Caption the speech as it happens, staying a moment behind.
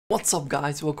What's up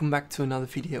guys, welcome back to another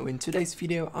video. In today's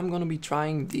video I'm gonna be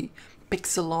trying the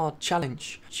pixel art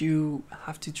challenge. You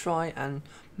have to try and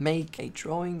make a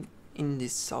drawing in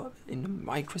this in a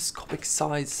microscopic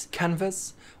size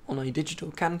canvas, on a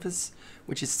digital canvas,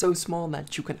 which is so small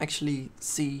that you can actually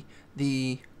see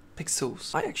the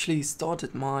pixels. I actually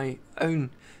started my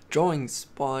own drawings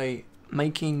by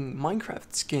making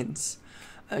Minecraft skins.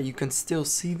 You can still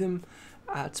see them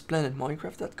at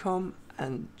planetminecraft.com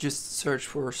and just search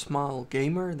for Smile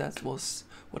Gamer. That was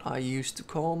what I used to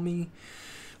call me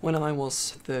when I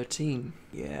was 13.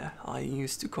 Yeah, I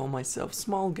used to call myself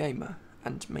Smile Gamer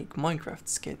and make Minecraft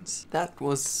skins. That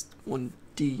was one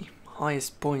of the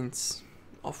highest points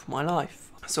of my life.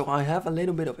 So I have a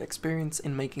little bit of experience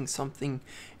in making something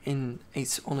on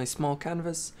a small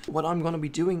canvas. What I'm gonna be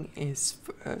doing is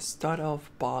start off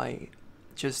by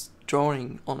just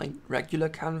drawing on a regular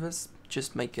canvas,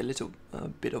 just make a little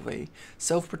bit of a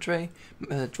self-portrait,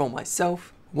 draw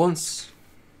myself. Once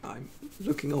I'm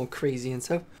looking all crazy and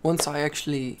stuff, once I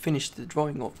actually finish the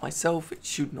drawing of myself, it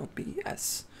should not be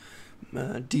as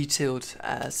detailed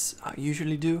as I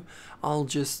usually do. I'll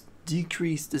just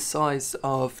decrease the size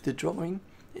of the drawing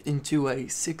into a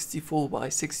 64 by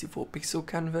 64 pixel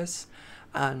canvas,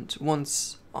 and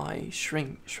once I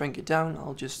shrink it down,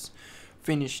 I'll just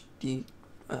finish the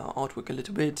artwork a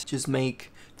little bit, just make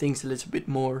things a little bit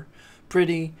more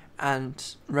pretty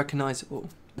and recognizable.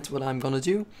 That's what I'm gonna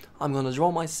do. I'm gonna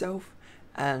draw myself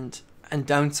and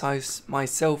downsize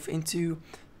myself into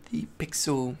the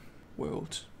pixel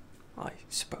world, I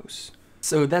suppose.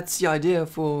 So that's the idea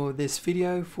for this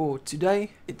video for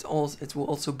today. It will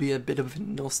also be a bit of a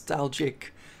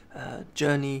nostalgic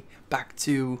journey back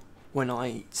to when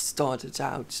I started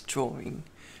out drawing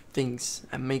things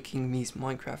and making these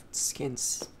Minecraft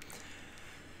skins.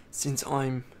 Since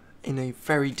I'm in a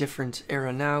very different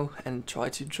era now and try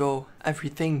to draw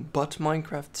everything but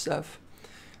Minecraft stuff,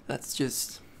 let's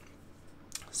just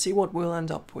see what we'll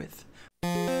end up with.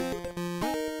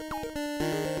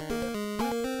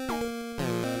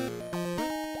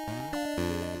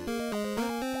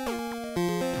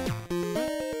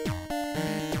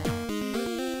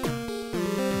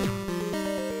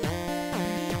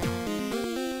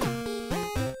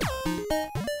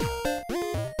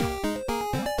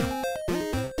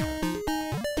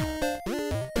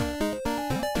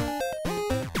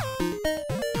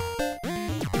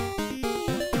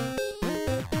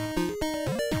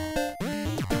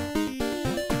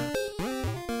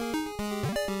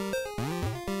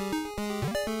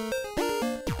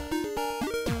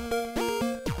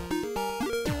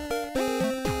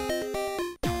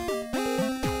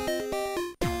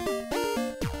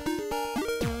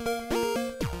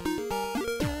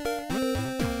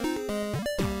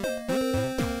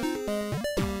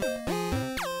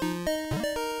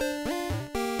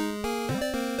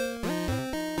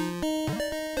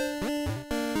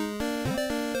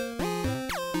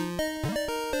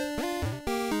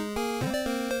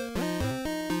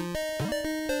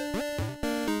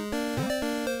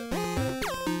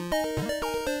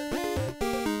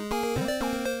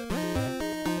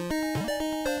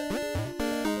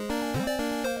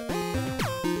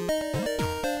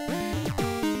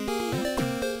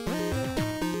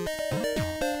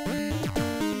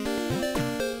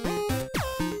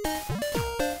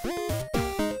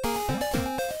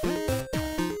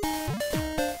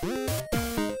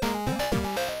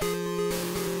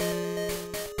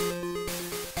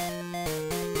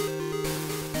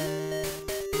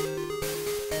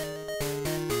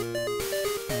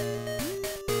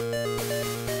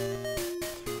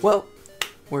 Well,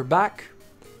 we're back,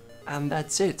 and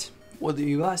that's it. What do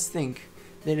you guys think?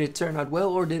 Did it turn out well,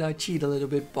 or did I cheat a little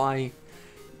bit by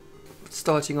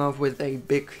starting off with a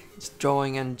big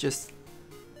drawing and just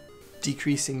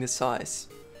decreasing the size?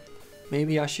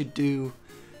 Maybe I should do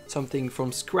something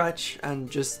from scratch and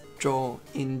just draw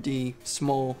in the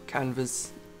small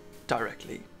canvas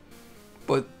directly.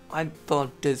 But I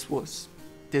thought this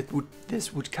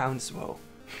would count as well.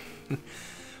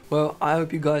 Well, I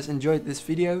hope you guys enjoyed this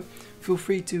video. Feel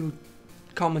free to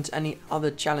comment any other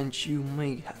challenge you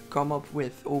may come up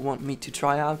with or want me to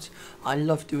try out. I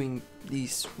love doing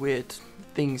these weird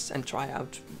things and try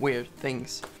out weird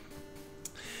things.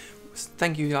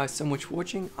 Thank you guys so much for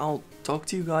watching. I'll talk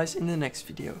to you guys in the next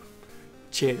video.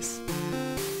 Cheers.